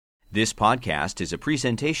This podcast is a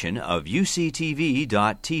presentation of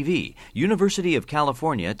UCTV.tv, University of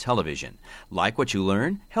California Television. Like what you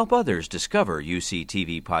learn? Help others discover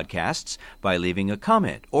UCTV podcasts by leaving a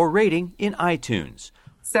comment or rating in iTunes.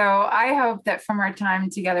 So I hope that from our time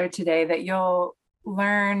together today that you'll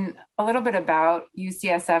learn a little bit about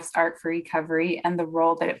UCSF's Art for Recovery and the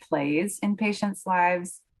role that it plays in patients'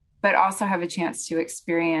 lives, but also have a chance to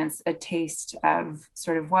experience a taste of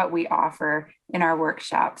sort of what we offer in our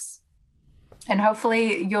workshops. And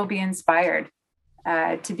hopefully you'll be inspired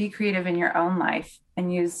to be creative in your own life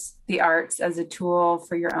and use the arts as a tool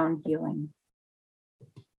for your own healing.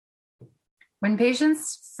 When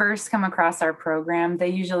patients first come across our program, they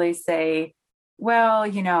usually say, well,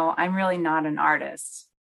 I'm really not an artist,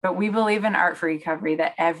 but we believe in Art for Recovery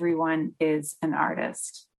that everyone is an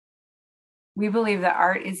artist. We believe that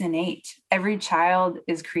art is innate. Every child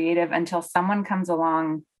is creative until someone comes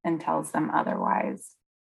along and tells them otherwise.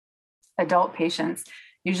 Adult patients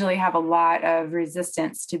usually have a lot of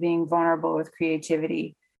resistance to being vulnerable with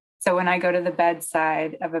creativity. So when I go to the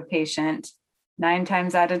bedside of a patient, 9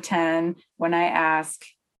 times out of 10, when I ask,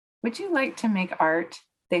 would you like to make art?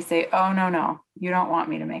 They say, oh, no, you don't want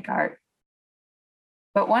me to make art.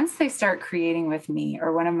 But once they start creating with me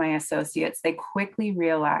or one of my associates, they quickly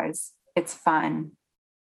realize it's fun,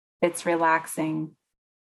 it's relaxing,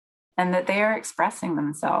 and that they are expressing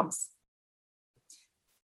themselves.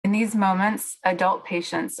 In these moments, adult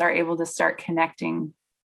patients are able to start connecting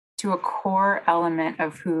to a core element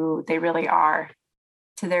of who they really are,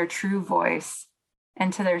 to their true voice,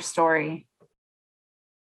 and to their story.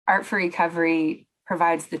 Art for Recovery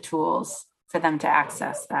provides the tools for them to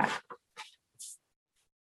access that.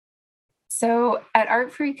 So at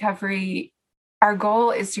Art for Recovery, our goal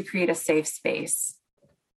is to create a safe space,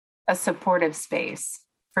 a supportive space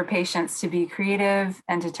for patients to be creative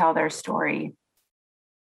and to tell their story.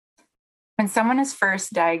 When someone is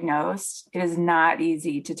first diagnosed, it is not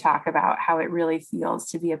easy to talk about how it really feels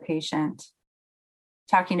to be a patient.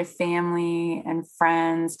 Talking to family and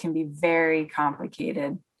friends can be very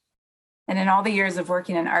complicated. And in all the years of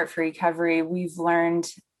working in Art for Recovery, we've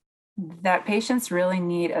learned that patients really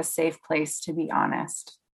need a safe place to be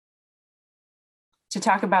honest, to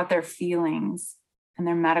talk about their feelings and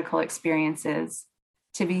their medical experiences,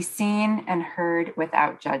 to be seen and heard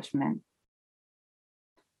without judgment.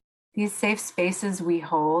 These safe spaces we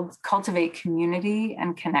hold cultivate community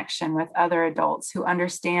and connection with other adults who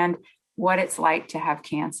understand what it's like to have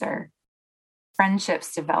cancer.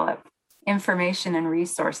 Friendships develop, information and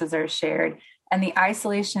resources are shared, and the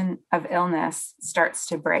isolation of illness starts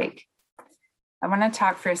to break. I want to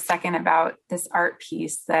talk for a second about this art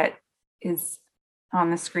piece that is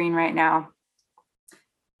on the screen right now.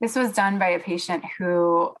 This was done by a patient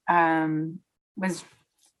who was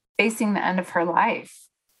facing the end of her life.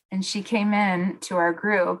 And she came in to our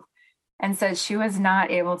group and said she was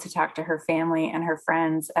not able to talk to her family and her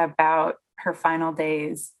friends about her final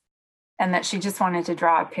days and that she just wanted to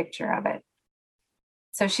draw a picture of it.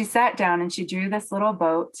 So she sat down and she drew this little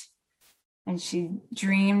boat and she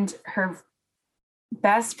dreamed her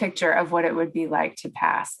best picture of what it would be like to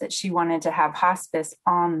pass, that she wanted to have hospice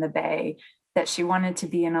on the bay, that she wanted to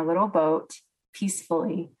be in a little boat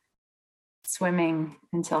peacefully swimming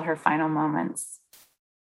until her final moments.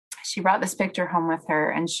 She brought this picture home with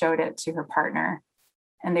her and showed it to her partner,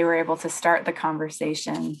 and they were able to start the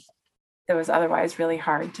conversation that was otherwise really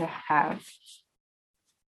hard to have.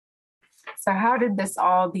 So how did this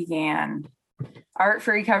all begin? Art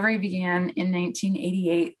for Recovery began in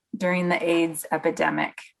 1988 during the AIDS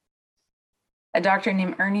epidemic. A doctor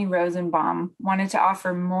named Ernie Rosenbaum wanted to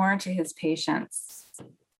offer more to his patients.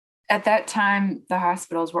 At that time, the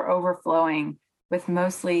hospitals were overflowing with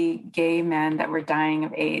mostly gay men that were dying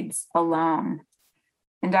of AIDS alone.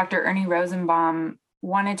 And Dr. Ernie Rosenbaum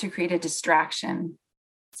wanted to create a distraction.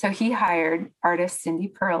 So he hired artist Cindy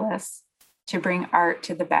Perlis to bring art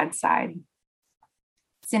to the bedside.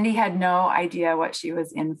 Cindy had no idea what she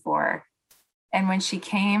was in for. And when she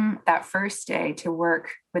came that first day to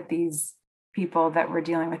work with these people that were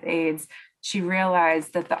dealing with AIDS, she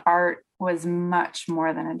realized that the art was much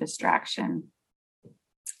more than a distraction.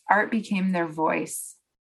 Art became their voice.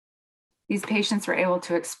 These patients were able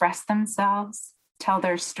to express themselves, tell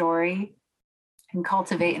their story, and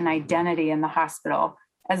cultivate an identity in the hospital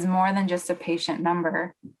as more than just a patient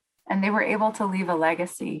number. And they were able to leave a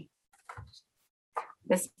legacy.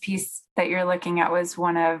 This piece that you're looking at was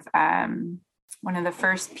one of the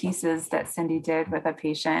first pieces that Cindy did with a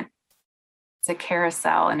patient. It's a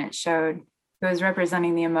carousel, and it was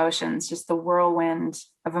representing the emotions, just the whirlwind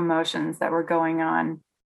of emotions that were going on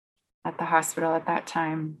at the hospital at that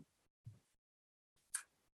time.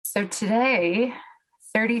 So today,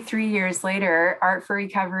 33 years later, Art for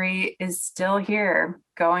Recovery is still here,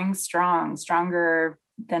 going strong, stronger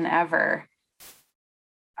than ever.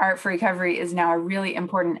 Art for Recovery is now a really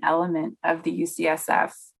important element of the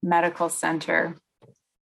UCSF Medical Center.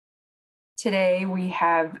 Today, we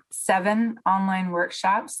have 7 online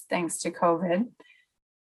workshops, thanks to COVID.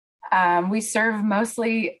 We serve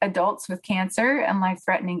mostly adults with cancer and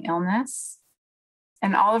life-threatening illness.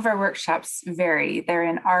 And all of our workshops vary. They're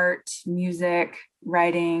in art, music,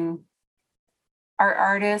 writing. Our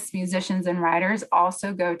artists, musicians, and writers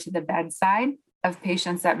also go to the bedside of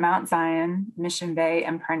patients at Mount Zion, Mission Bay,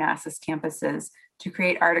 and Parnassus campuses to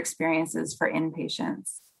create art experiences for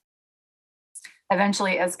inpatients.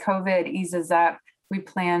 Eventually, as COVID eases up, we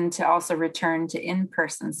plan to also return to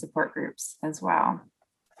in-person support groups as well.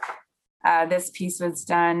 This piece was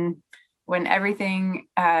done when everything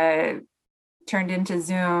turned into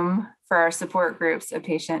Zoom for our support groups. A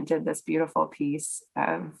patient did this beautiful piece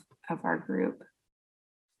of our group.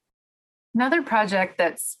 Another project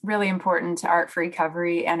that's really important to Art for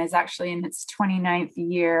Recovery and is actually in its 29th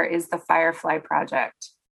year is the Firefly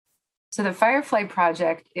Project. So the Firefly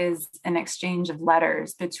Project is an exchange of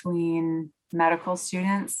letters between medical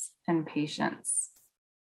students and patients.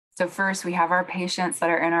 So first, we have our patients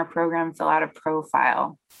that are in our program fill out a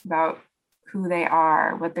profile about who they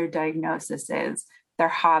are, what their diagnosis is, their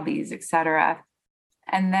hobbies, etc.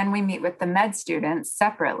 And then we meet with the med students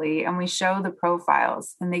separately and we show the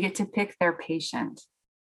profiles and they get to pick their patient.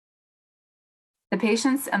 The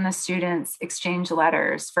patients and the students exchange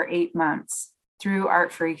letters for 8 months through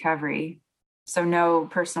Art for Recovery. So no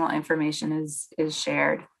personal information is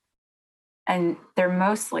shared. And they're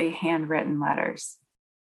mostly handwritten letters.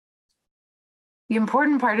 The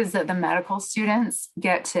important part is that the medical students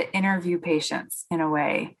get to interview patients in a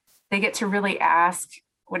way. They get to really ask,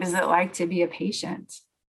 what is it like to be a patient?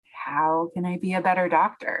 How can I be a better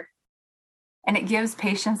doctor? And it gives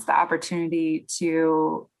patients the opportunity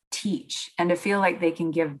to teach and to feel like they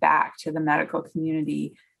can give back to the medical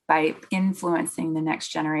community by influencing the next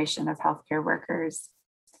generation of healthcare workers.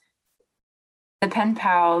 The pen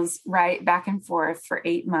pals write back and forth for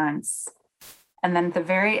 8 months. And then at the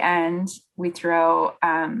very end, we throw,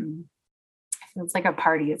 it's like a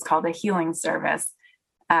party. It's called a healing service,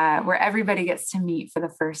 where everybody gets to meet for the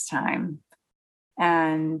first time.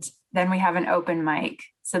 And then we have an open mic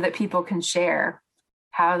so that people can share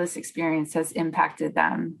how this experience has impacted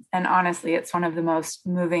them. And honestly, it's one of the most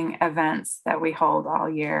moving events that we hold all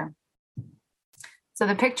year. So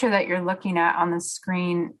the picture that you're looking at on the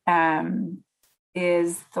screen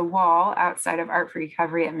is the wall outside of Art for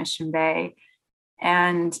Recovery at Mission Bay.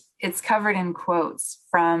 And it's covered in quotes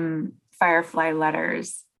from Firefly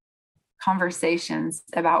letters, conversations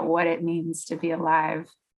about what it means to be alive.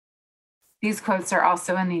 These quotes are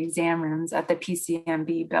also in the exam rooms at the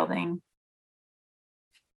PCMB building.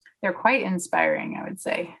 They're quite inspiring, I would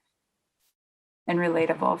say, and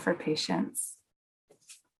relatable for patients.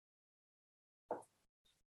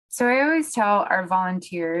 So I always tell our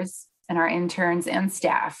volunteers and our interns and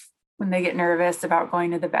staff when they get nervous about going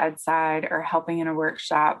to the bedside or helping in a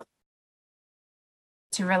workshop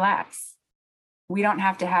to relax. We don't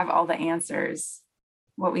have to have all the answers.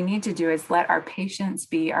 What we need to do is let our patients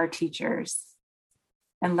be our teachers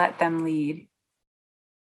and let them lead.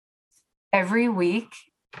 Every week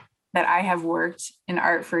that I have worked in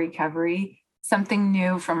Art for Recovery, something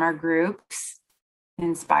new from our groups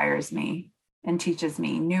inspires me and teaches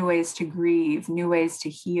me new ways to grieve, new ways to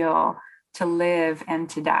heal, to live, and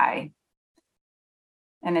to die.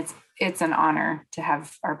 And it's an honor to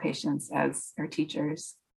have our patients as our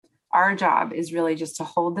teachers. Our job is really just to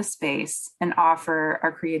hold the space and offer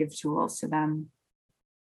our creative tools to them.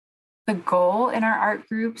 The goal in our art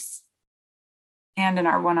groups and in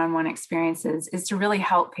our one-on-one experiences is to really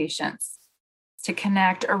help patients to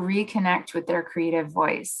connect or reconnect with their creative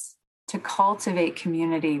voice, to cultivate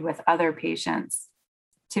community with other patients,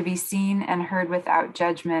 to be seen and heard without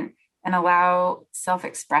judgment, and allow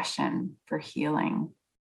self-expression for healing.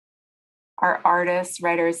 Our artists,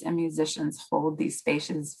 writers, and musicians hold these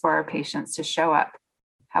spaces for our patients to show up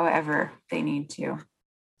however they need to.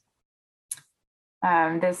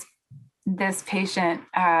 This patient,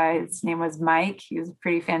 his name was Mike. He was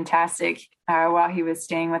pretty fantastic while he was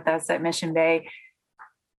staying with us at Mission Bay.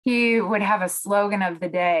 He would have a slogan of the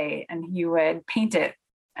day and he would paint it.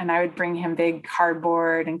 And I would bring him big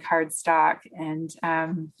cardboard and cardstock. And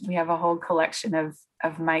we have a whole collection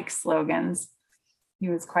of Mike's slogans. He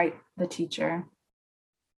was quite the teacher.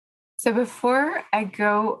 So before I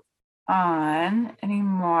go on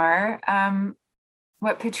anymore,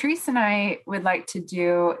 what Patrice and I would like to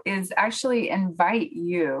do is actually invite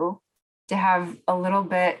you to have a little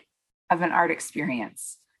bit of an art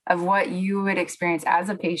experience of what you would experience as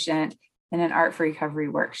a patient in an Art for Recovery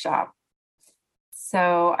workshop.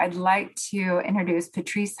 So I'd like to introduce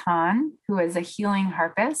Patrice Hahn, who is a healing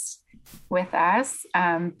harpist with us.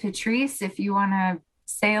 Patrice, if you want to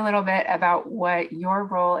say a little bit about what your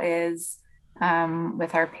role is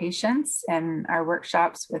with our patients and our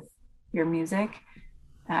workshops with your music,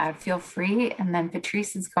 feel free. And then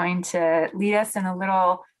Patrice is going to lead us in a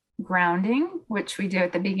little grounding, which we do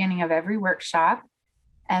at the beginning of every workshop.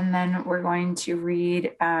 And then we're going to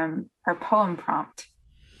read our poem prompt.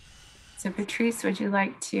 So Patrice, would you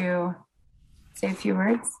like to say a few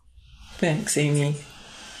words? Thanks, Amy.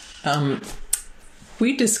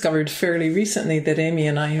 We discovered fairly recently that Amy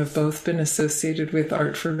and I have both been associated with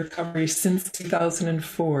Art for Recovery since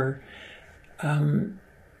 2004.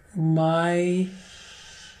 My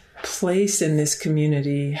place in this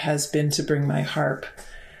community has been to bring my harp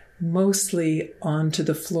mostly onto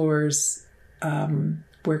the floors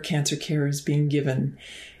where cancer care is being given.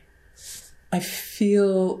 I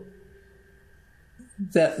feel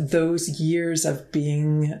that those years of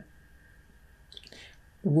being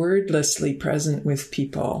wordlessly present with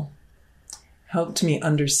people helped me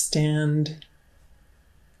understand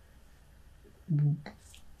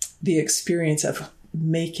the experience of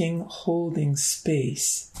holding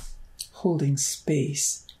space.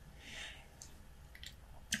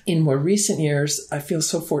 In more recent years, I feel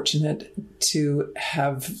so fortunate to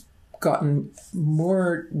have gotten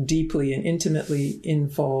more deeply and intimately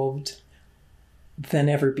involved than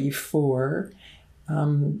ever before.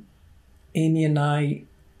 Amy and I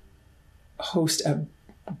host a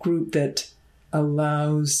group that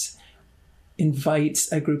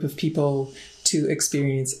invites a group of people to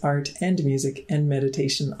experience art and music and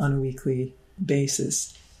meditation on a weekly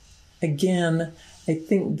basis. Again, I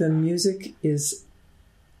think the music is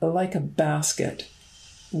like a basket.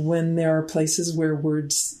 When there are places where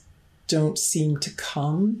words don't seem to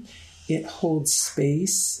come, it holds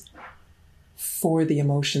space for the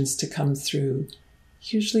emotions to come through.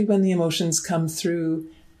 Usually when the emotions come through,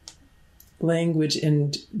 language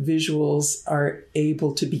and visuals are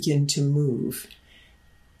able to begin to move.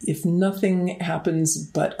 If nothing happens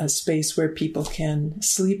but a space where people can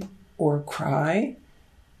sleep or cry,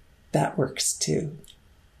 that works too.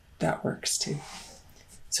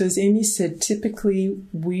 So as Amy said, typically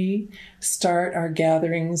we start our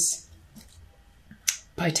gatherings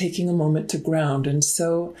by taking a moment to ground. And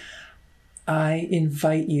so I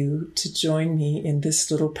invite you to join me in this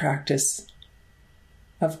little practice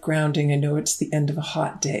of grounding. I know it's the end of a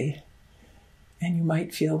hot day, and you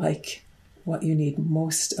might feel like what you need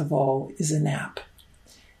most of all is a nap.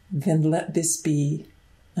 Then let this be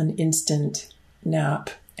an instant nap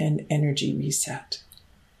and energy reset.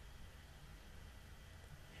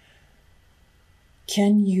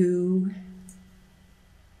 Can you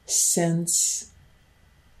sense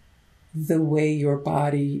the way your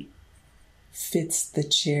body fits the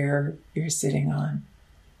chair you're sitting on?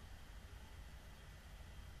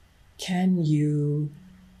 Can you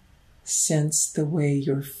sense the way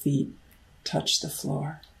your feet touch the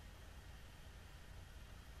floor?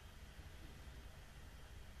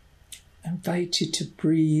 I invite you to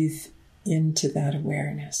breathe into that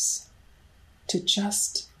awareness, to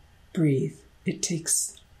just breathe. It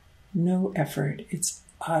takes no effort. It's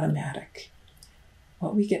automatic.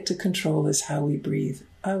 What we get to control is how we breathe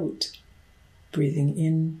out. Breathing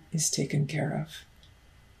in is taken care of.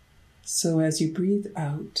 So as you breathe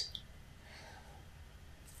out,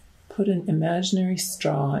 put an imaginary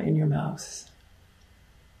straw in your mouth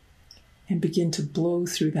and begin to blow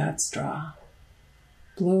through that straw.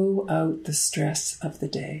 Blow out the stress of the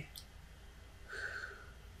day,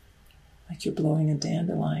 like you're blowing a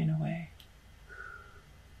dandelion away.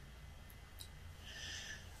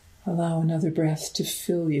 Allow another breath to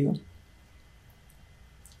fill you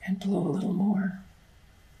and blow a little more.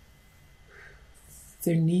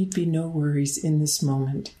 There need be no worries in this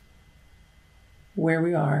moment. Where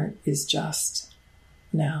we are is just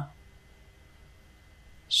now.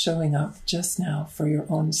 Showing up just now for your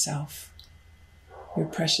own self, your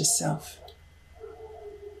precious self,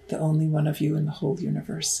 the only one of you in the whole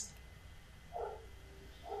universe.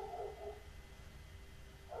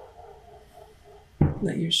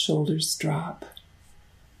 Let your shoulders drop.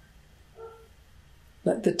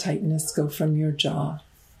 Let the tightness go from your jaw.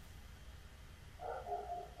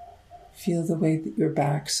 Feel the way that your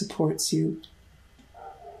back supports you.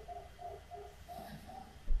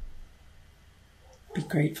 Be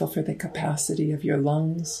grateful for the capacity of your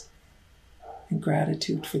lungs and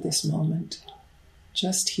gratitude for this moment.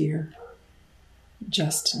 just here,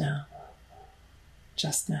 just now,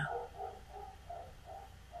 just now.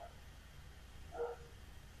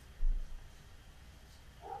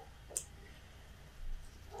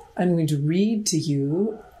 I'm going to read to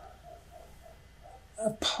you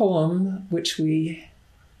a poem which we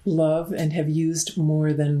love and have used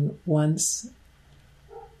more than once.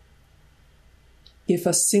 If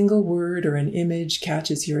a single word or an image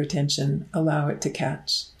catches your attention, allow it to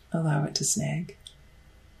catch, allow it to snag.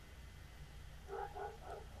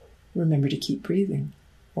 Remember to keep breathing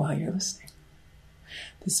while you're listening.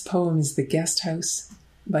 This poem is The Guest House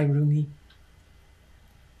by Rumi.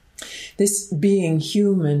 This being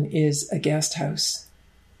human is a guest house.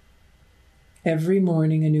 Every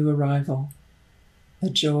morning a new arrival, a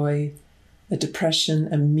joy, a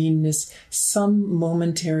depression, a meanness, some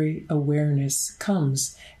momentary awareness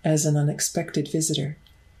comes as an unexpected visitor.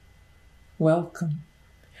 Welcome,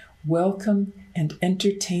 welcome and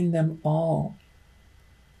entertain them all.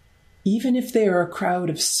 Even if they are a crowd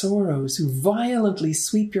of sorrows who violently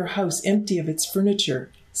sweep your house empty of its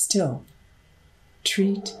furniture, still,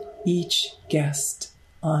 treat each guest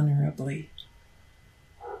honorably.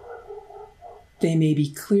 They may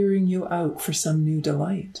be clearing you out for some new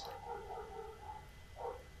delight.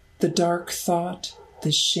 The dark thought,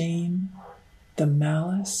 the shame, the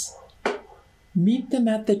malice, meet them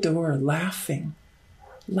at the door laughing,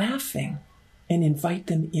 and invite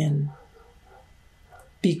them in.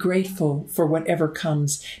 Be grateful for whatever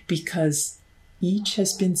comes, because each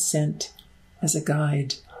has been sent as a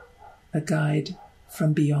guide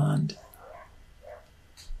from beyond.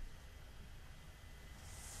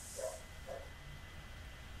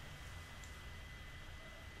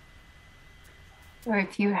 Or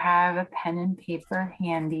if you have a pen and paper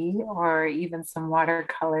handy, or even some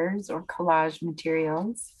watercolors or collage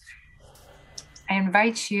materials, I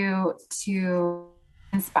invite you to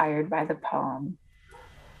be inspired by the poem.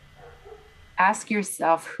 Ask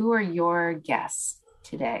yourself, who are your guests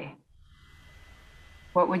today?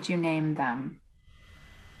 What would you name them?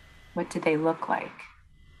 What do they look like?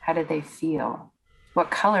 How do they feel?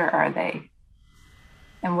 What color are they?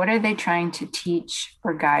 And what are they trying to teach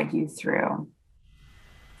or guide you through?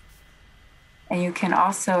 And you can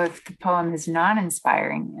also, if the poem is not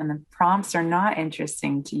inspiring and the prompts are not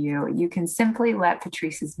interesting to you, you can simply let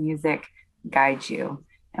Patrice's music guide you.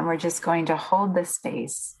 And we're just going to hold this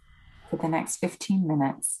space for the next 15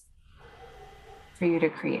 minutes for you to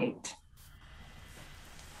create.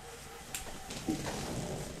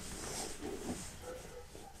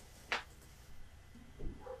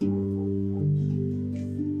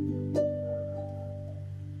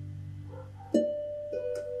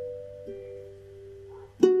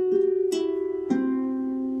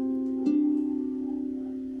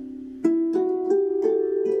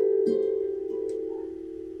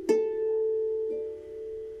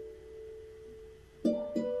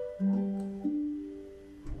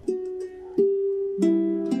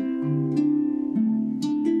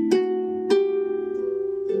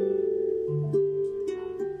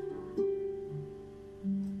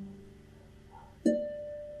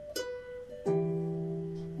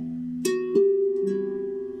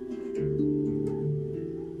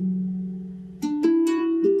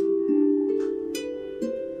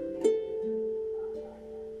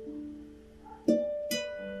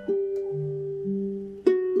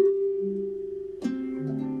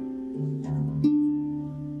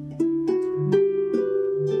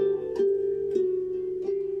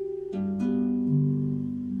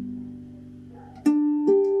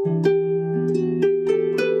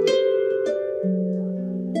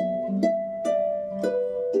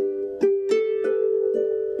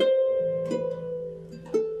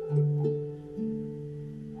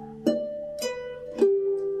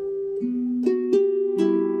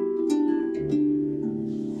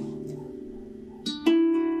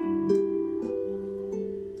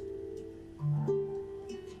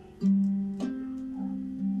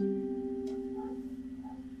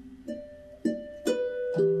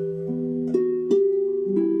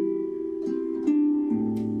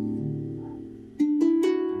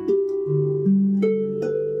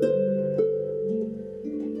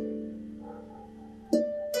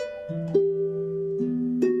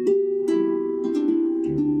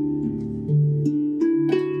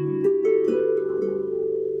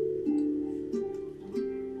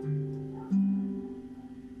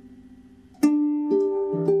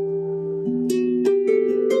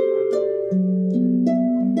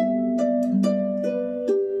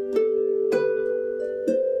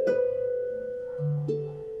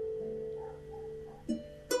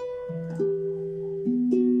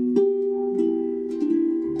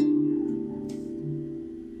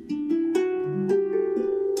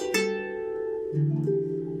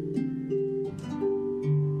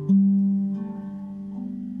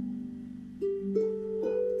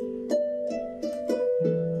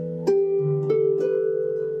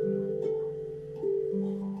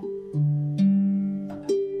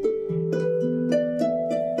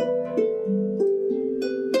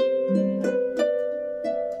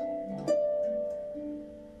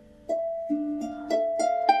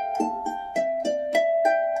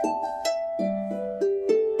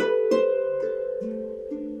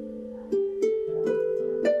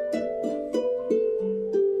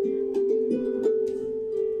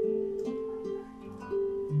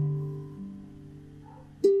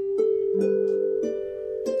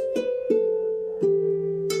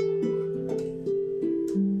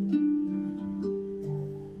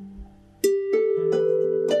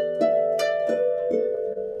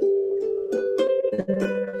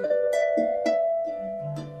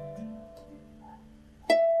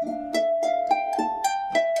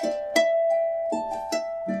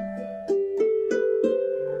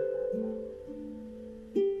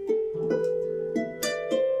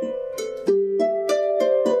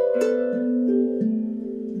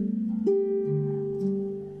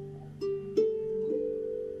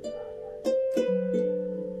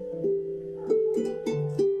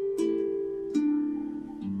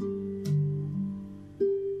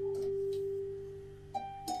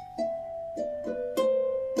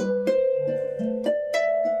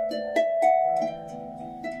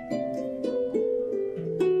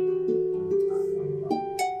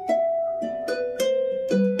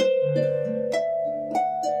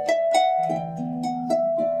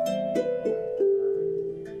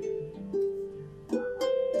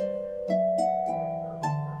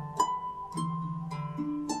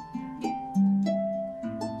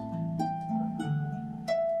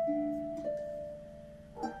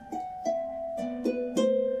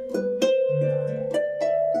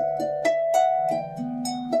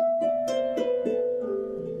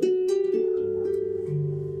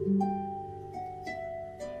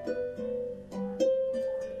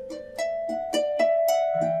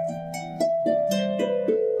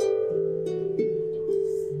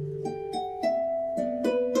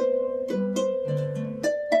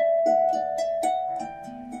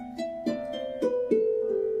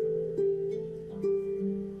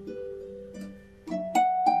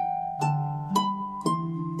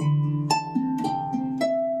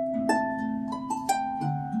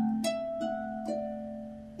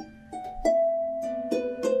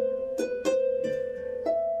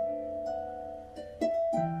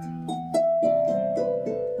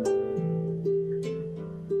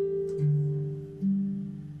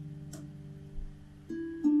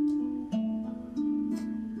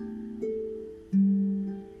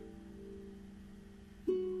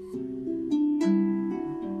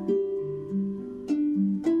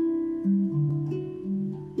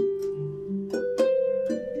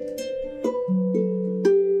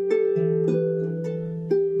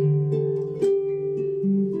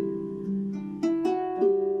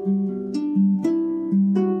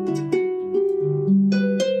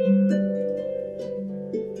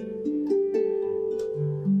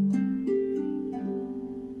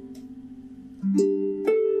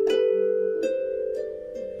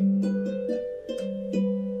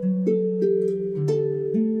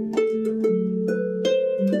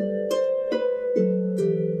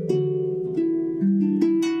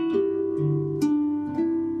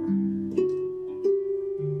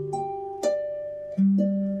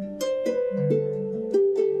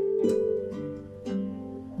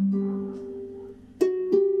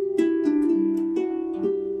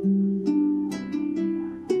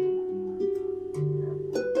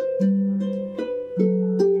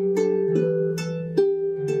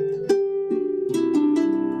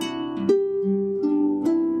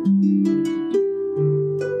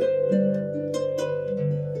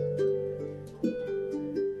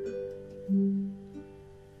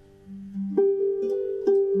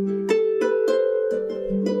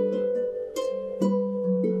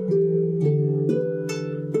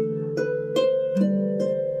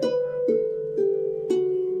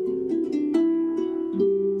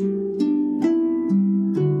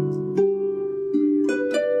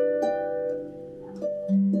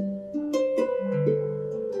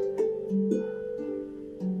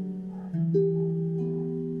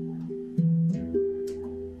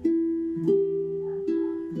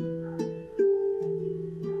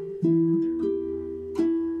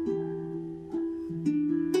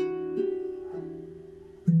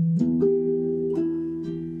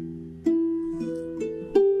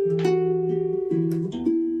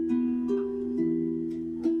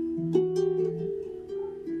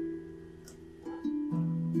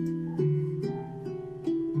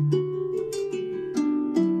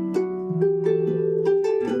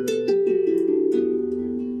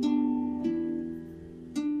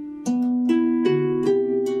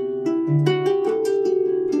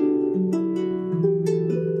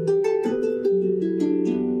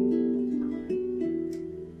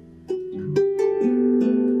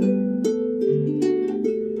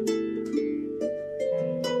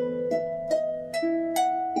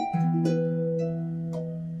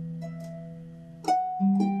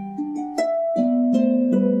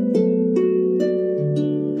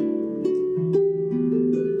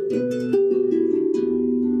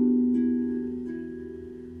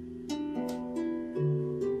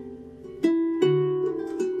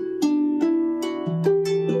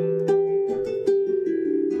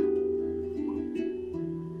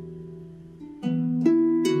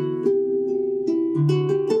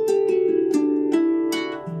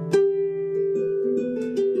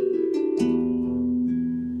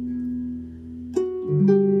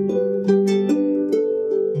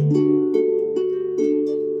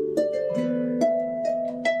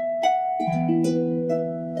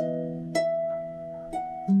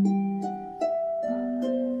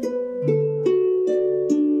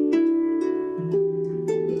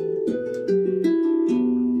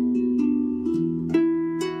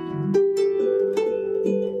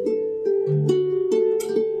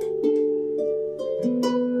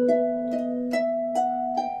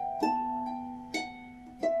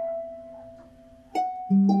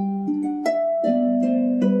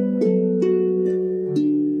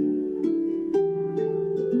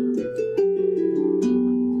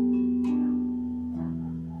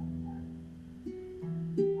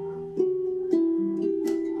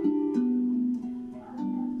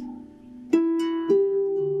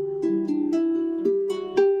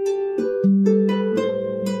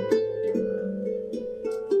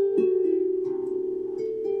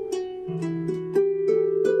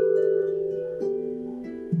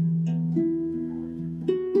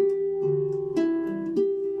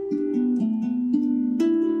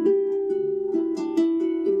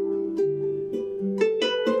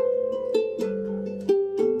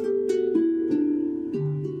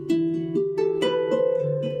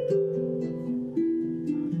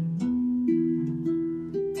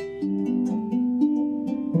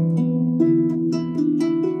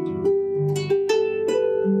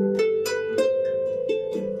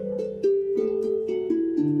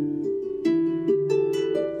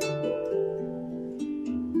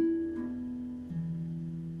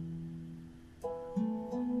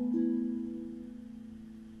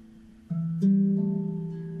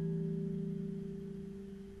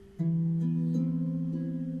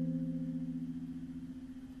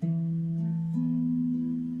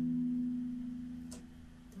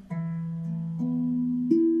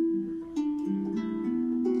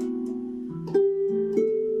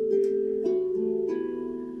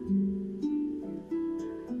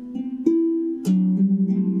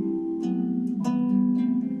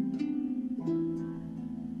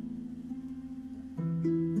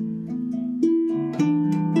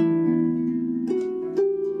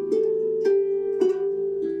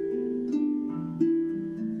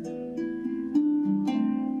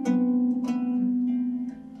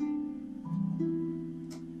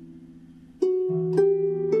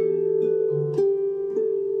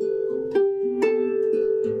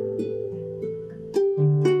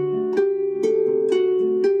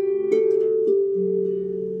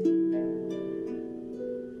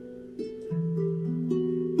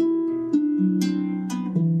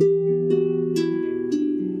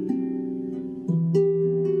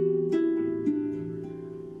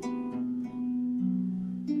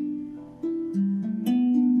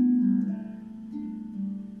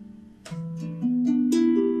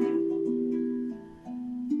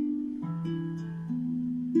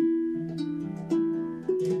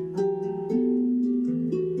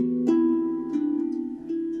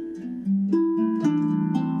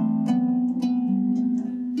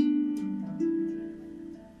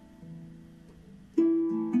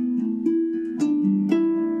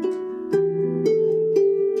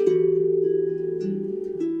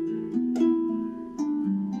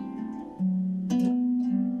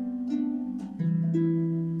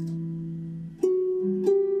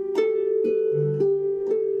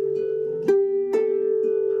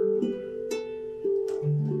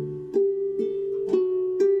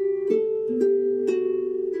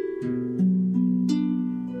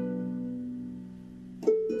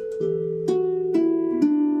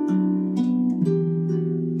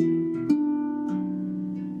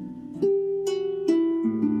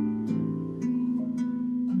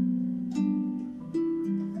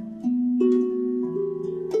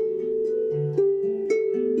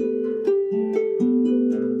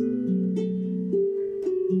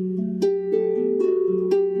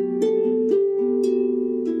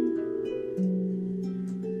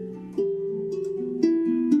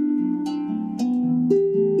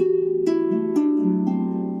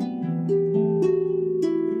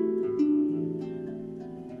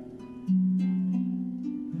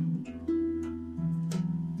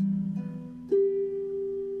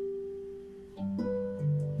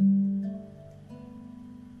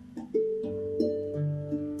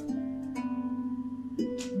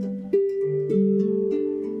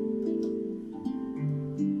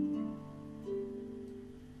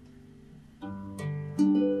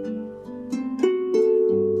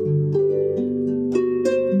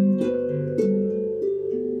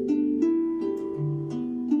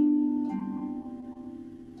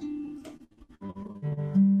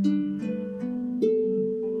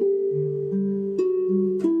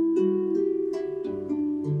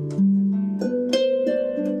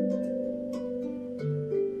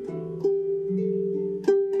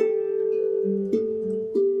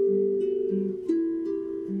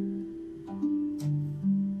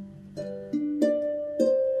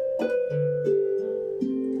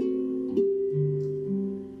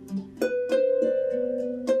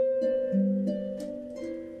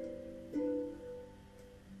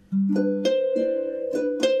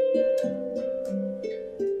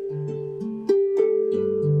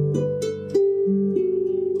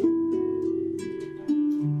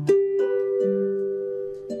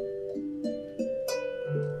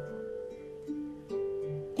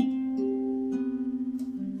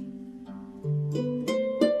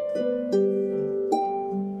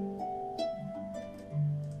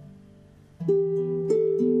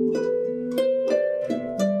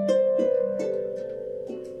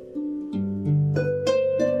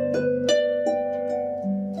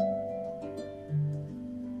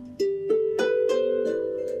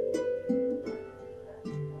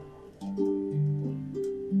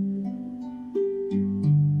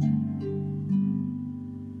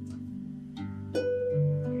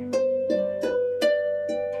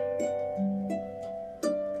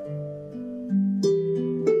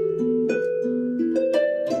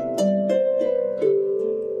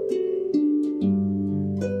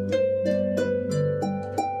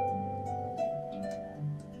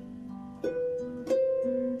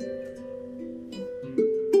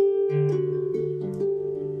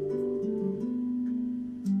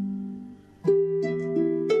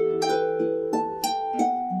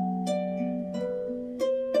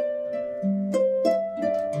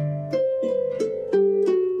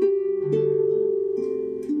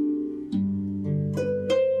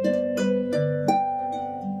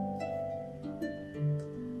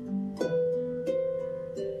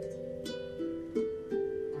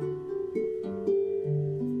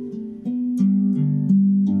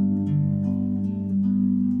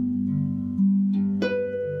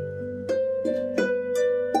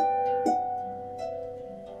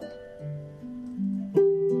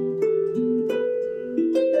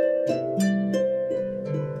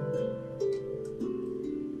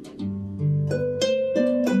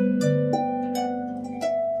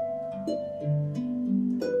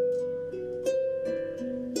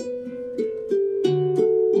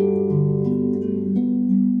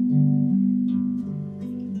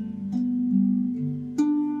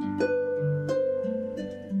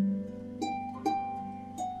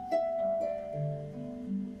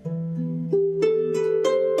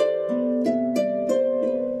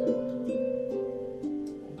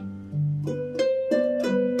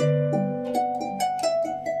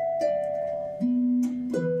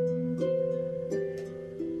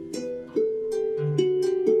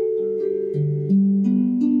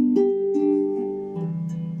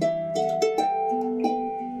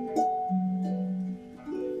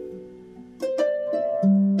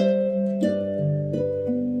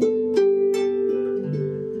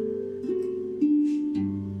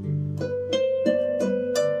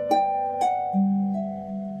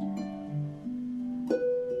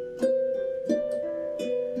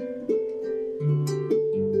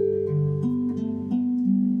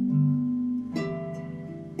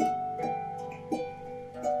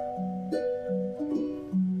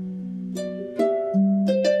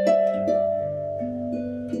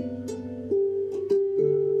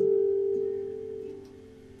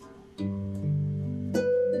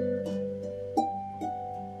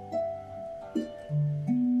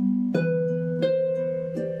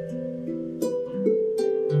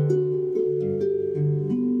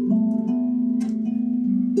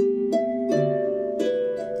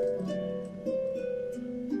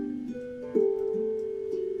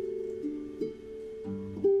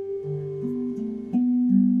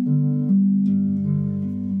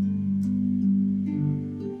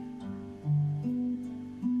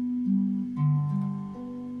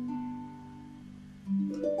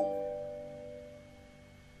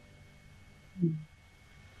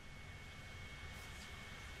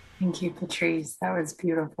 Thank you, Patrice. That was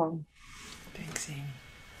beautiful. Thanks, Amy.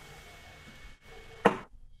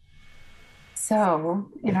 So,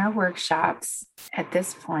 in our workshops, at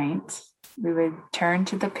this point, we would turn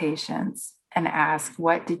to the patients and ask,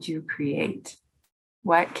 what did you create?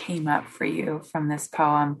 What came up for you from this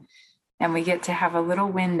poem? And we get to have a little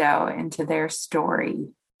window into their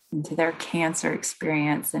story, into their cancer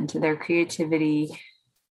experience, into their creativity,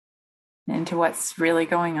 into what's really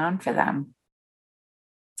going on for them.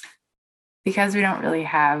 Because we don't really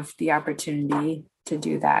have the opportunity to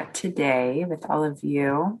do that today with all of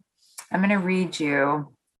you, I'm going to read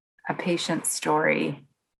you a patient's story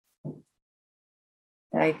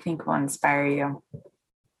that I think will inspire you.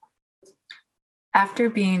 After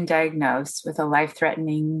being diagnosed with a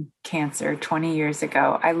life-threatening cancer 20 years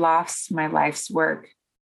ago, I lost my life's work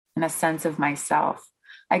and a sense of myself.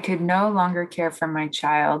 I could no longer care for my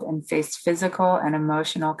child and faced physical and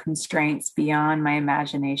emotional constraints beyond my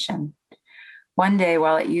imagination. One day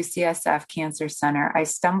while at UCSF Cancer Center, I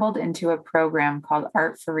stumbled into a program called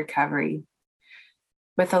Art for Recovery.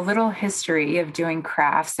 With a little history of doing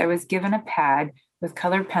crafts, I was given a pad with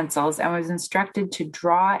colored pencils and was instructed to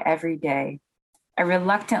draw every day. I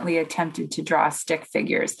reluctantly attempted to draw stick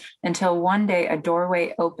figures until one day a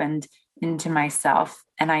doorway opened into myself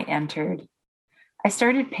and I entered. I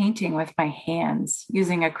started painting with my hands,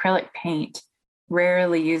 using acrylic paint,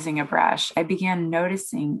 rarely using a brush. I began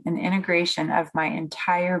noticing an integration of my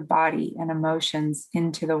entire body and emotions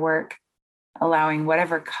into the work, allowing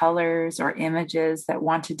whatever colors or images that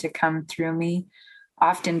wanted to come through me,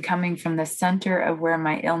 often coming from the center of where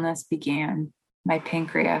my illness began, my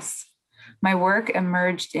pancreas. My work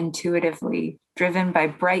emerged intuitively, driven by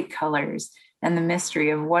bright colors and the mystery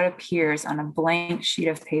of what appears on a blank sheet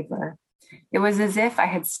of paper. It was as if I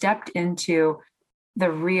had stepped into the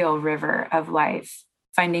real river of life,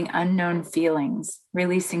 finding unknown feelings,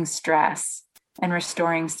 releasing stress, and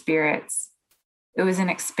restoring spirits. It was an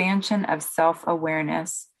expansion of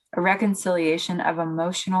self-awareness, a reconciliation of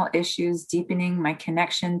emotional issues, deepening my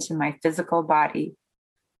connection to my physical body.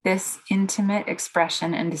 This intimate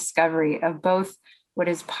expression and discovery of both what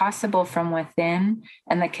is possible from within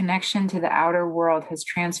and the connection to the outer world has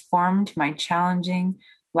transformed my challenging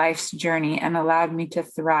life's journey and allowed me to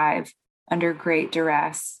thrive under great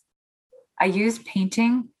duress. I use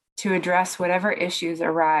painting to address whatever issues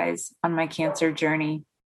arise on my cancer journey,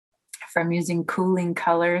 from using cooling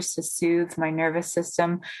colors to soothe my nervous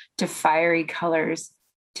system to fiery colors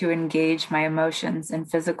to engage my emotions and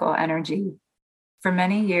physical energy. For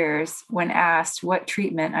many years, when asked what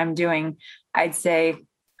treatment I'm doing, I'd say,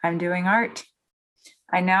 I'm doing art.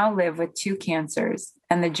 I now live with 2 cancers,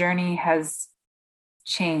 and the journey has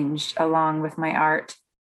changed along with my art.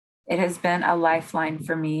 It has been a lifeline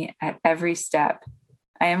for me at every step.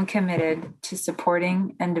 I am committed to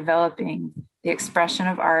supporting and developing the expression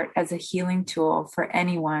of art as a healing tool for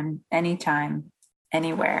anyone, anytime,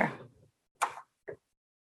 anywhere.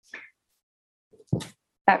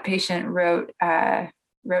 That patient wrote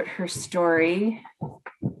her story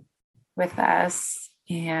with us,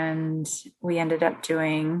 and we ended up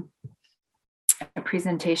doing a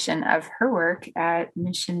presentation of her work at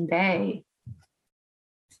Mission Bay.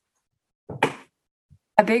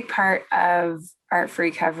 A big part of Art for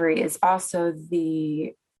Recovery is also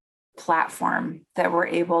the platform that we're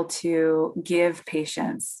able to give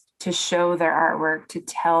patients to show their artwork, to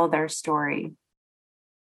tell their story.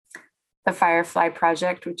 The Firefly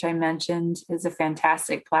Project, which I mentioned, is a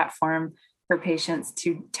fantastic platform for patients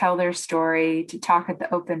to tell their story, to talk at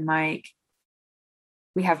the open mic.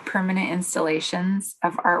 We have permanent installations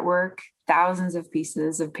of artwork, thousands of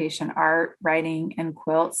pieces of patient art, writing, and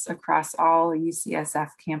quilts across all UCSF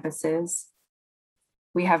campuses.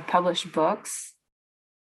 We have published books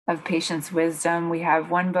of patients' wisdom. We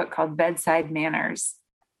have one book called Bedside Manners,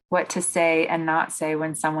 What to Say and Not Say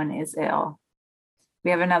When Someone is Ill.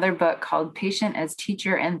 We have another book called Patient as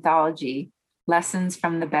Teacher Anthology, Lessons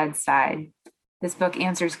from the Bedside. This book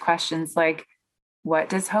answers questions like, what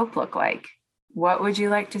does hope look like? What would you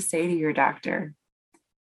like to say to your doctor?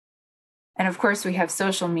 And of course, we have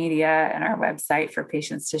social media and our website for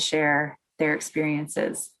patients to share their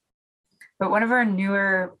experiences. But one of our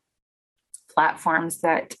newer platforms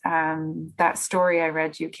that that story I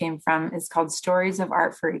read you came from is called Stories of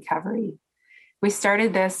Art for Recovery. We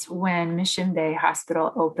started this when Mission Bay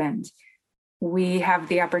Hospital opened. We have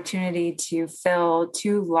the opportunity to fill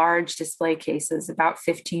 2 large display cases, about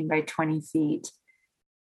 15 by 20 feet.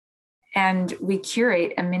 And we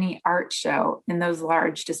curate a mini art show in those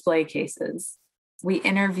large display cases. We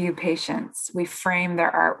interview patients, we frame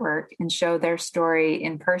their artwork and show their story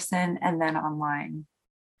in person and then online.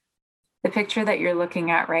 The picture that you're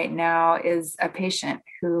looking at right now is a patient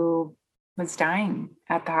who was dying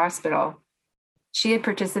at the hospital. She had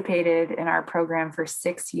participated in our program for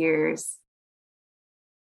 6 years.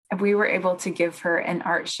 We were able to give her an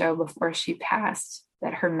art show before she passed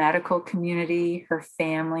that her medical community, her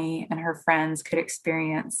family, and her friends could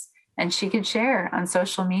experience, and she could share on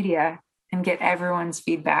social media and get everyone's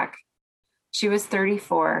feedback. She was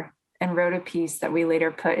 34 and wrote a piece that we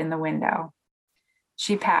later put in the window.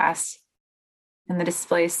 She passed, and the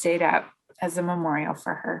display stayed up as a memorial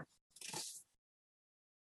for her.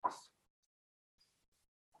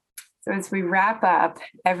 So as we wrap up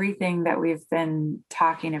everything that we've been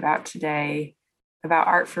talking about today, about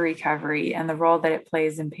art for recovery and the role that it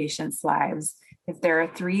plays in patients' lives, if there are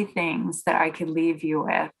 3 things that I could leave you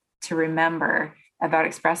with to remember about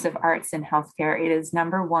expressive arts in healthcare, it is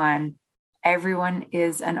number 1, everyone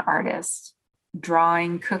is an artist.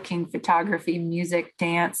 Drawing, cooking, photography, music,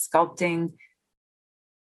 dance, sculpting,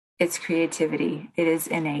 it's creativity. It is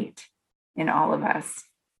innate in all of us.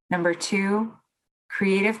 Number 2,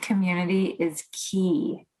 creative community is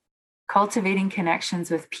key. Cultivating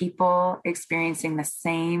connections with people experiencing the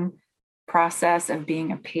same process of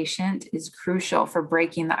being a patient is crucial for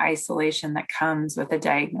breaking the isolation that comes with a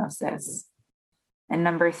diagnosis. And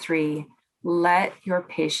number 3, let your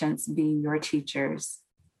patients be your teachers.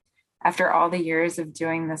 After all the years of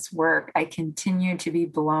doing this work, I continue to be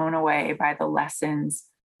blown away by the lessons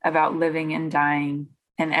about living and dying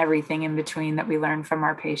and everything in between that we learn from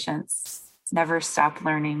our patients. Never stop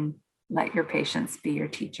learning. Let your patients be your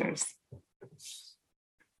teachers.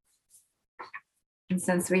 And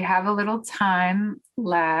since we have a little time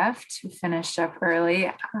left, we finished up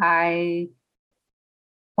early, I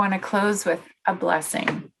want to close with a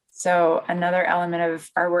blessing. So another element of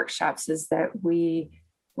our workshops is that we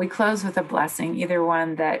close with a blessing, either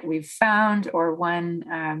one that we've found or one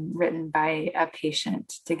written by a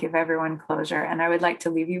patient to give everyone closure. And I would like to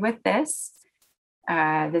leave you with this.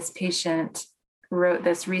 This patient wrote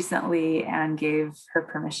this recently and gave her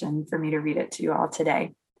permission for me to read it to you all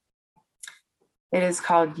today. It is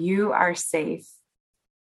called You Are Safe.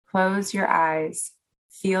 Close your eyes,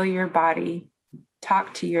 feel your body,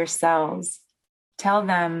 talk to your cells, tell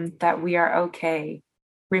them that we are okay.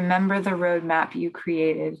 Remember the roadmap you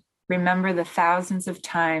created. Remember the thousands of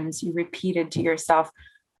times you repeated to yourself,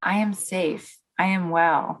 I am safe, I am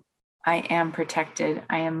well, I am protected,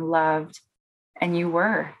 I am loved. And you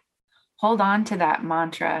were. Hold on to that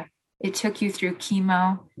mantra. It took you through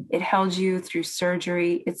chemo. It held you through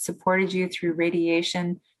surgery. It supported you through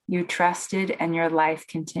radiation. You trusted and your life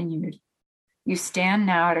continued. You stand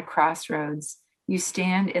now at a crossroads. You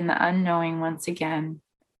stand in the unknowing once again.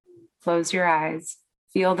 Close your eyes.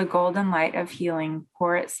 Feel the golden light of healing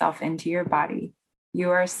pour itself into your body. You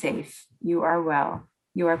are safe. You are well.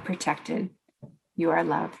 You are protected. You are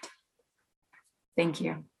loved. Thank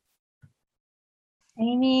you.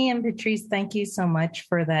 Amy and Patrice, thank you so much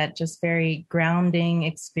for that just very grounding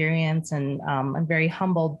experience. And I'm very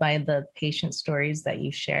humbled by the patient stories that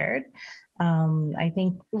you shared. I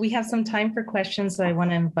think we have some time for questions, so I want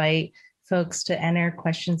to invite folks to enter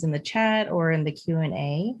questions in the chat or in the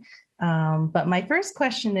Q&A. But my first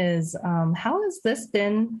question is, how has this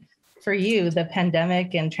been for you, the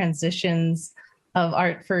pandemic and transitions of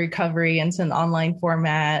Art for Recovery into an online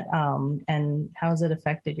format, and how has it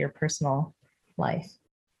affected your personal life?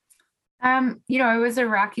 It was a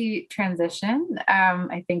rocky transition,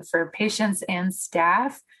 I think, for patients and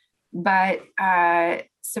staff, but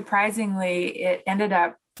surprisingly, it ended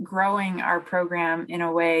up growing our program in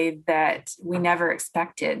a way that we never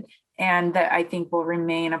expected, and that I think will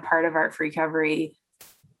remain a part of Art for Recovery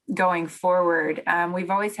going forward. We've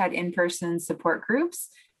always had in-person support groups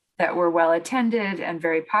that were well attended and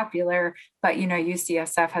very popular, but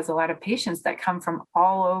UCSF has a lot of patients that come from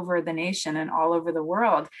all over the nation and all over the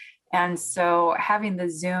world. And so having the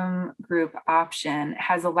Zoom group option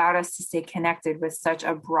has allowed us to stay connected with such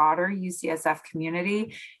a broader UCSF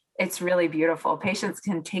community. It's really beautiful. Patients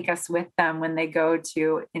can take us with them when they go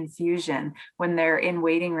to infusion, when they're in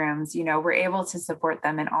waiting rooms. We're able to support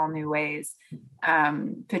them in all new ways.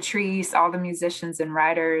 Patrice, all the musicians and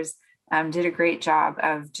writers did a great job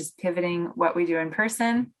of just pivoting what we do in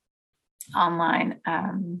person online.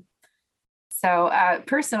 So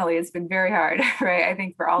personally, it's been very hard, right? I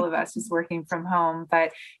think for all of us just working from home,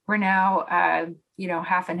 but we're now,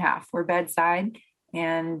 half and half. We're bedside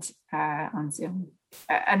and on Zoom.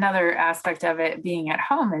 Another aspect of it being at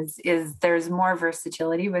home is there's more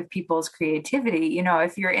versatility with people's creativity.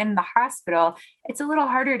 If you're in the hospital, it's a little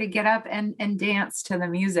harder to get up and dance to the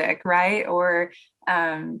music, right? Or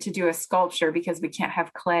to do a sculpture because we can't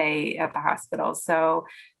have clay at the hospital. So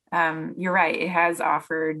you're right. It has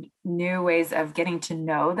offered new ways of getting to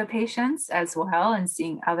know the patients as well and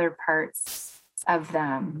seeing other parts of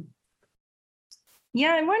them.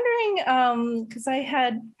 Yeah, I'm wondering, because I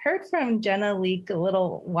had heard from Jenna Leek a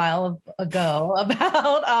little while ago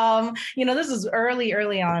about, this was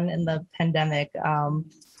early on in the pandemic.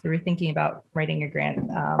 We were thinking about writing a grant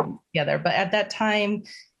together. But at that time,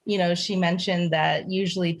 she mentioned that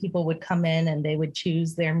usually people would come in and they would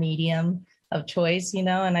choose their medium of choice, and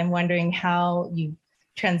I'm wondering how you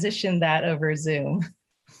transitioned that over Zoom.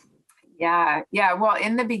 Yeah. Well,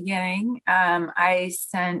 in the beginning, I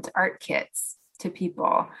sent art kits to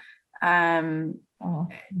people.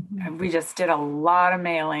 We just did a lot of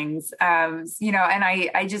mailings, and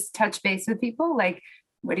I just touch base with people like,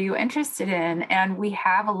 what are you interested in? And we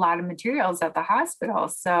have a lot of materials at the hospital.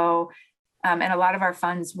 So, and a lot of our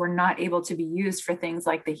funds were not able to be used for things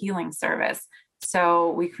like the healing service.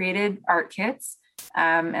 So we created art kits,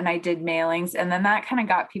 and I did mailings, and then that kind of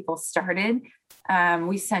got people started.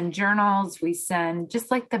 We send journals, we send just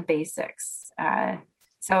like the basics.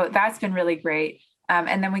 So that's been really great.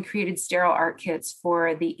 And then we created sterile art kits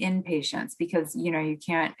for the inpatients because, you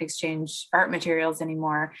can't exchange art materials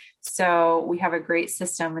anymore. So we have a great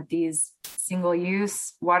system with these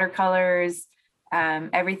single-use watercolors,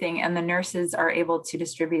 everything. And the nurses are able to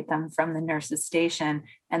distribute them from the nurses' station,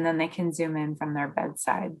 and then they can zoom in from their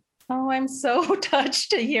bedside. Oh, I'm so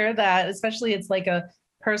touched to hear that, especially it's like a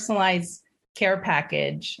personalized care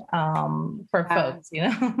package for folks,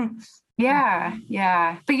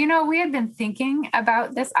 Yeah. But, we had been thinking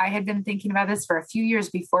about this. I had been thinking about this for a few years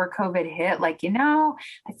before COVID hit. Like, I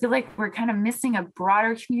feel like we're kind of missing a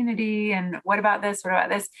broader community. And what about this? What about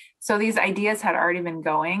this? So these ideas had already been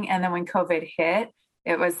going. And then when COVID hit,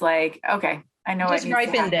 it was like, okay, I know just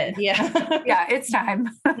ripened it. Yeah. Yeah, it's time.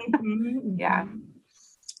 Mm-hmm. Yeah.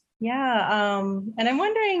 Yeah. And I'm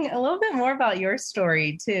wondering a little bit more about your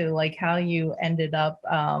story too, like how you ended up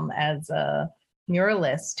as a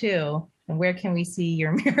muralist too, and where can we see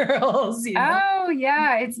your murals? Oh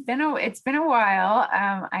yeah, it's been a while.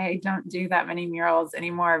 I don't do that many murals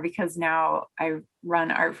anymore because now I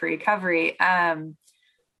run Art for Recovery.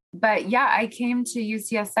 But yeah, I came to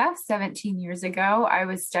UCSF 17 years ago. I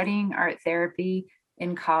was studying art therapy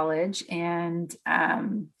in college, and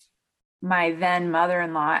my then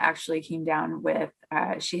mother-in-law actually came down with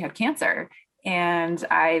she had cancer, and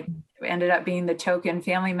I ended up being the token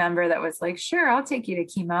family member that was like, sure, I'll take you to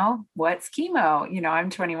chemo. What's chemo? I'm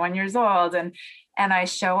 21 years old, and I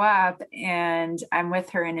show up and I'm with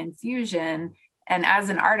her in infusion. And as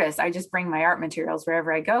an artist, I just bring my art materials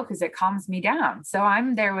wherever I go because it calms me down. So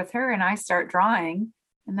I'm there with her and I start drawing.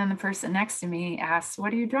 And then the person next to me asks,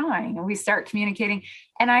 what are you drawing? And we start communicating.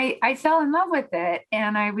 And I fell in love with it.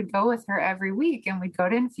 And I would go with her every week and we'd go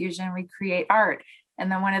to infusion, we'd create art.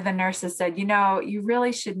 And then one of the nurses said, you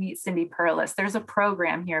really should meet Cindy Perlis. There's a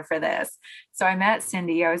program here for this. So I met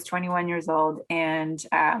Cindy. I was 21 years old, and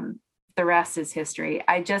the rest is history.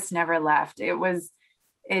 I just never left.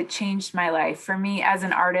 It changed my life. For me as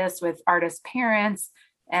an artist with artist parents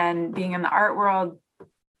and being in the art world,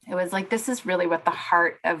 it was like, this is really what the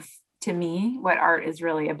heart of, to me, what art is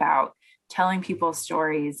really about, telling people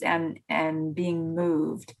stories and being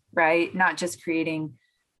moved, right? Not just creating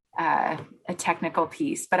a technical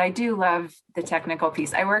piece, but I do love the technical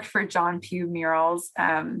piece. I worked for John Pugh Murals.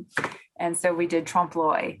 And so we did trompe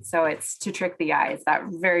l'oeil. So it's to trick the eye. It's that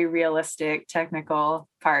very realistic technical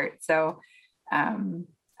part. So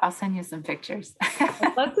I'll send you some pictures.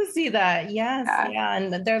 I'd love to see that. Yes. Yeah.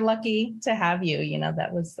 And they're lucky to have you,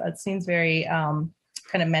 that seems very kind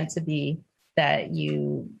of meant to be that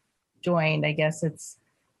you joined. I guess it's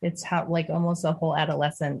how like almost a whole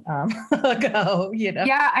adolescent ago,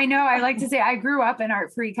 Yeah, I know. I like to say I grew up in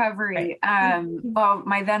Art for Recovery. Right. Well,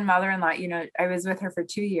 my then mother-in-law, I was with her for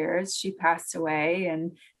 2 years. She passed away,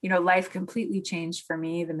 and, life completely changed for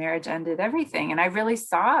me. The marriage ended, everything. And I really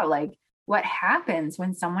saw like what happens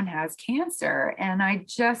when someone has cancer. And I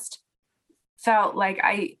just felt like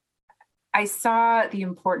I saw the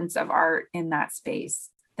importance of art in that space,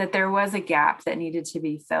 that there was a gap that needed to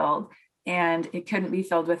be filled. And it couldn't be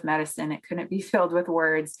filled with medicine. It couldn't be filled with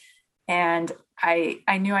words. And I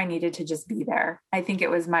knew I needed to just be there. I think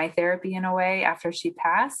it was my therapy in a way after she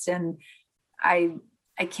passed. And I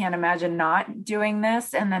can't imagine not doing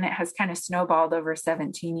this. And then it has kind of snowballed over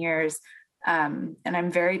 17 years. And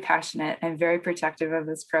I'm very passionate and very protective of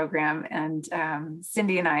this program. And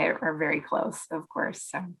Cindy and I are very close, of course.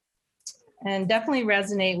 So. And definitely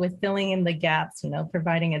resonate with filling in the gaps,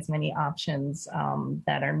 providing as many options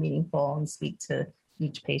that are meaningful and speak to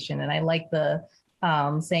each patient. And I like the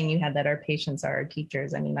saying you had that our patients are our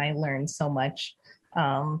teachers. I mean, I learned so much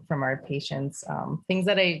from our patients, things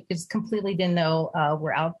that I just completely didn't know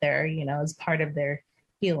were out there, as part of their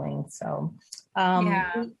healing. So,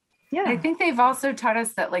 Yeah. I think they've also taught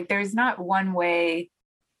us that like there's not one way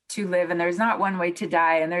to live and there's not one way to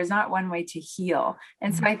die and there's not one way to heal.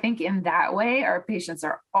 And so I think in that way, our patients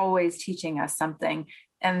are always teaching us something.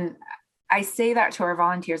 And I say that to our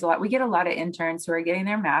volunteers a lot. We get a lot of interns who are getting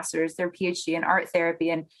their master's, their PhD in art therapy,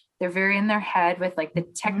 and they're very in their head with like the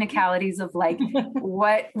technicalities of like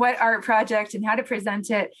what art project and how to present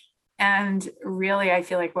it. And really, I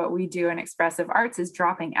feel like what we do in expressive arts is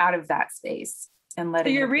dropping out of that space and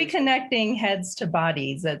letting. So you're reconnecting heads to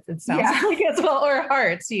bodies. It sounds like as well, or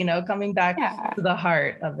hearts. Coming back to the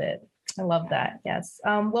heart of it. I love that. Yes.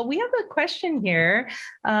 Well, we have a question here.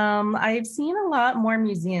 I've seen a lot more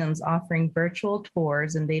museums offering virtual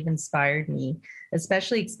tours, and they've inspired me,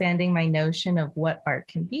 especially expanding my notion of what art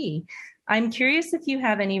can be. I'm curious if you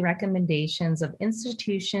have any recommendations of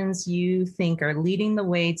institutions you think are leading the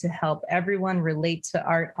way to help everyone relate to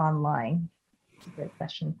art online. Great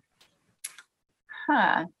question.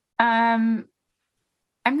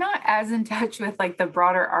 I'm not as in touch with like the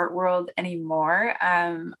broader art world anymore.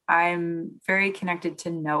 I'm very connected to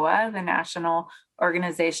NOAA, the National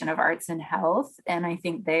Organization of Arts and Health, and I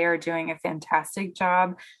think they are doing a fantastic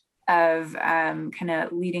job of kind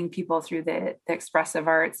of leading people through the expressive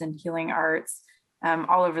arts and healing arts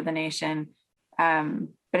all over the nation.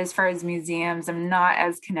 But as far as museums, I'm not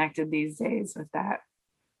as connected these days with that.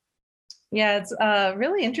 Yeah, it's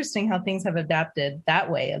really interesting how things have adapted that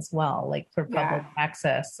way as well, like for public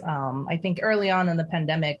access. I think early on in the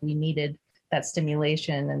pandemic, we needed that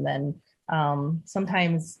stimulation. And then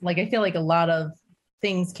sometimes, like, I feel like a lot of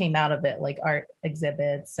things came out of it, like art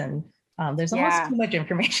exhibits, and there's almost too much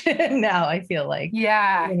information now, I feel like.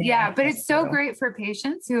 Yeah. But it's so great for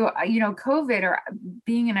patients who, COVID or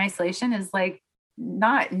being in isolation is like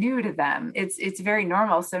not new to them. It's very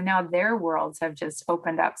normal. So now their worlds have just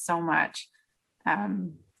opened up so much.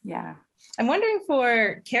 I'm wondering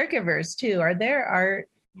for caregivers too, are there art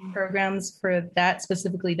programs for that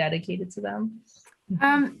specifically dedicated to them?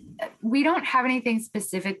 We don't have anything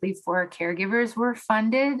specifically for caregivers. We're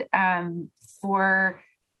funded for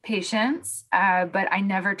patients, but I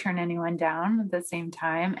never turn anyone down at the same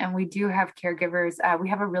time. And we do have caregivers. We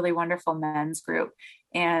have a really wonderful men's group.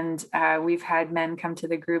 And we've had men come to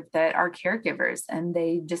the group that are caregivers and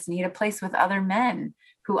they just need a place with other men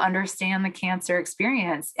who understand the cancer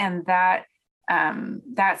experience. And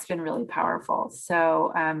that's been really powerful.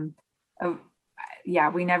 So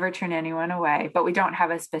we never turn anyone away, but we don't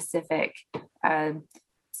have a specific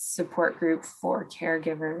support group for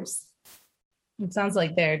caregivers. It sounds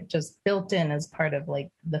like they're just built in as part of like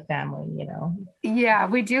the family, Yeah,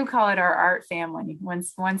 we do call it our art family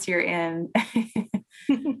once you're in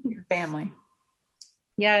your family.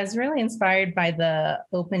 Yeah, I was really inspired by the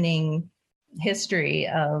opening history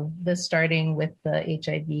of this starting with the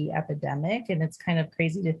HIV epidemic. And it's kind of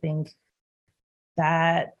crazy to think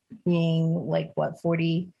that being like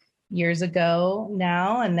 40 years ago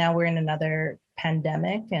now, and now we're in another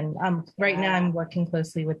pandemic. And right now I'm working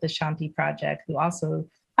closely with the Shanti Project, who also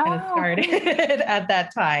kind of started at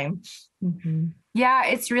that time. Mm-hmm. Yeah,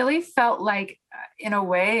 it's really felt like, in a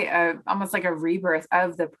way, almost like a rebirth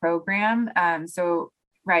of the program.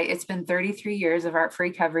 It's been 33 years of Art for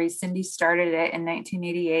Recovery. Cindy started it in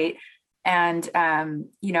 1988. And,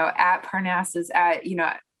 at Parnassus, at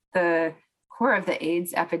the core of the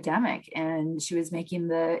AIDS epidemic. And she was making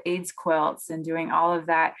the AIDS quilts and doing all of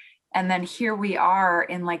that. And then here we are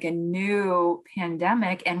in like a new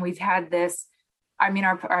pandemic. And we've had this,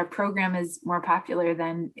 our program is more popular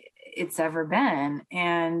than it's ever been.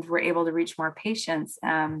 And we're able to reach more patients.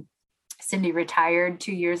 Cindy retired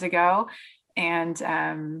 2 years ago. And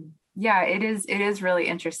it is really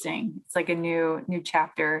interesting. It's like a new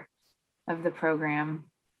chapter of the program.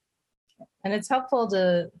 And it's helpful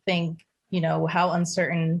to think, how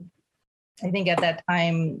uncertain, I think at that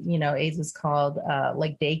time, AIDS was called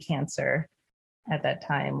like day cancer at that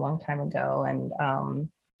time, long time ago. And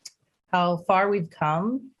how far we've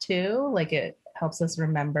come too, like it helps us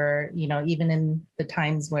remember, even in the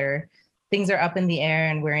times where things are up in the air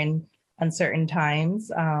and we're in uncertain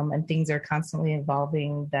times and things are constantly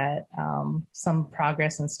evolving, that some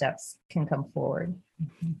progress and steps can come forward.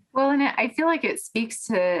 Well, and I feel like it speaks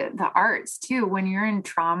to the arts too, when you're in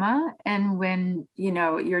trauma and when,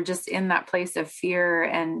 you're just in that place of fear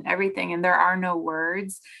and everything, and there are no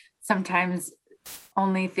words. Sometimes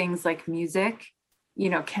only things like music,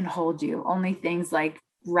 can hold you. Only things like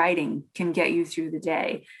writing can get you through the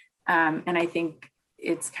day. And I think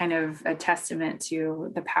it's kind of a testament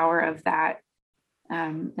to the power of that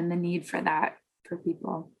and the need for that for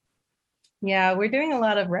people. Yeah, we're doing a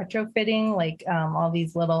lot of retrofitting, like all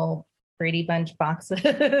these little Brady Bunch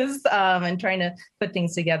boxes and trying to put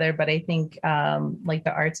things together. But I think like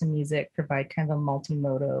the arts and music provide kind of a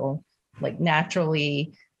multimodal, like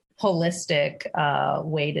naturally holistic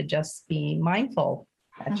way to just be mindful,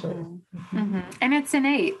 actually. Mm-hmm. Mm-hmm. And it's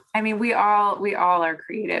innate. I mean, we all are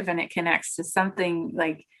creative, and it connects to something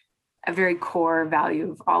like a very core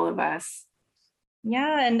value of all of us.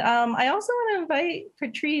 Yeah, and I also want to invite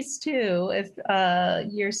Patrice too, if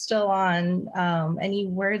you're still on, any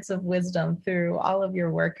words of wisdom through all of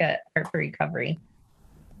your work at Art for Recovery.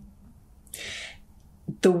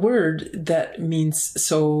 The word that means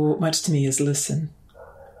so much to me is listen.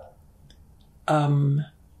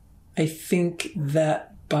 I think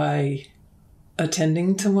that by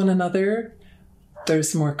attending to one another,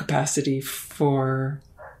 there's more capacity for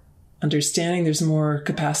understanding, there's more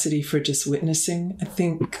capacity for just witnessing. I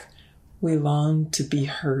think we long to be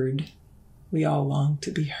heard. We all long to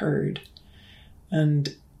be heard.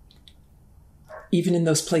 And even in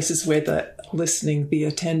those places where the listening, the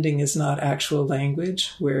attending is not actual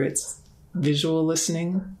language, where it's visual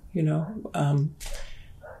listening, I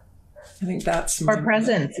think that's or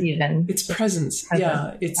presence even. It's presence.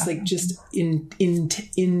 Yeah. It's like just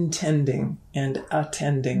intending and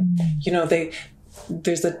attending. Mm-hmm.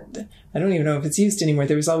 There's I don't even know if it's used anymore.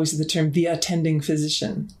 There was always the term the attending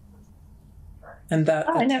physician. And that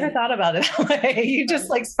I never thought about it that way. You just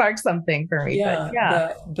like sparked something for me.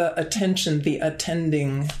 Yeah. The attention, the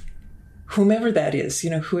attending, whomever that is,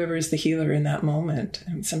 whoever is the healer in that moment.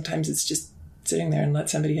 And sometimes it's just sitting there and let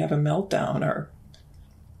somebody have a meltdown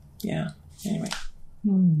anyway.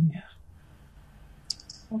 Yeah.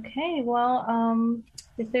 Okay. Well,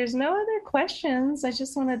 if there's no other questions, I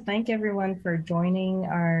just want to thank everyone for joining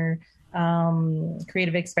our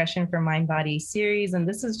Creative Expression for Mind Body series. And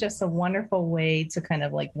this is just a wonderful way to kind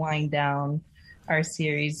of like wind down our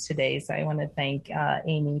series today. So I want to thank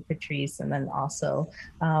Amy, Patrice, and then also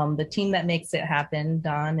the team that makes it happen,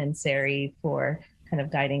 Don and Sari, for kind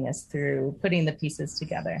of guiding us through putting the pieces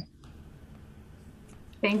together.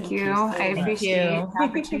 Thank you. I appreciate the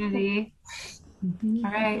opportunity. Mm-hmm.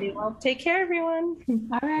 All right. Well, take care, everyone.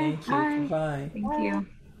 All right. Thank you. Bye. Thank you.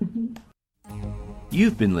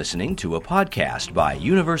 You've been listening to a podcast by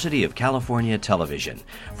University of California Television.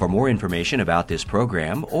 For more information about this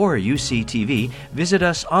program or UCTV, visit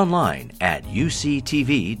us online at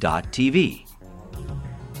uctv.tv.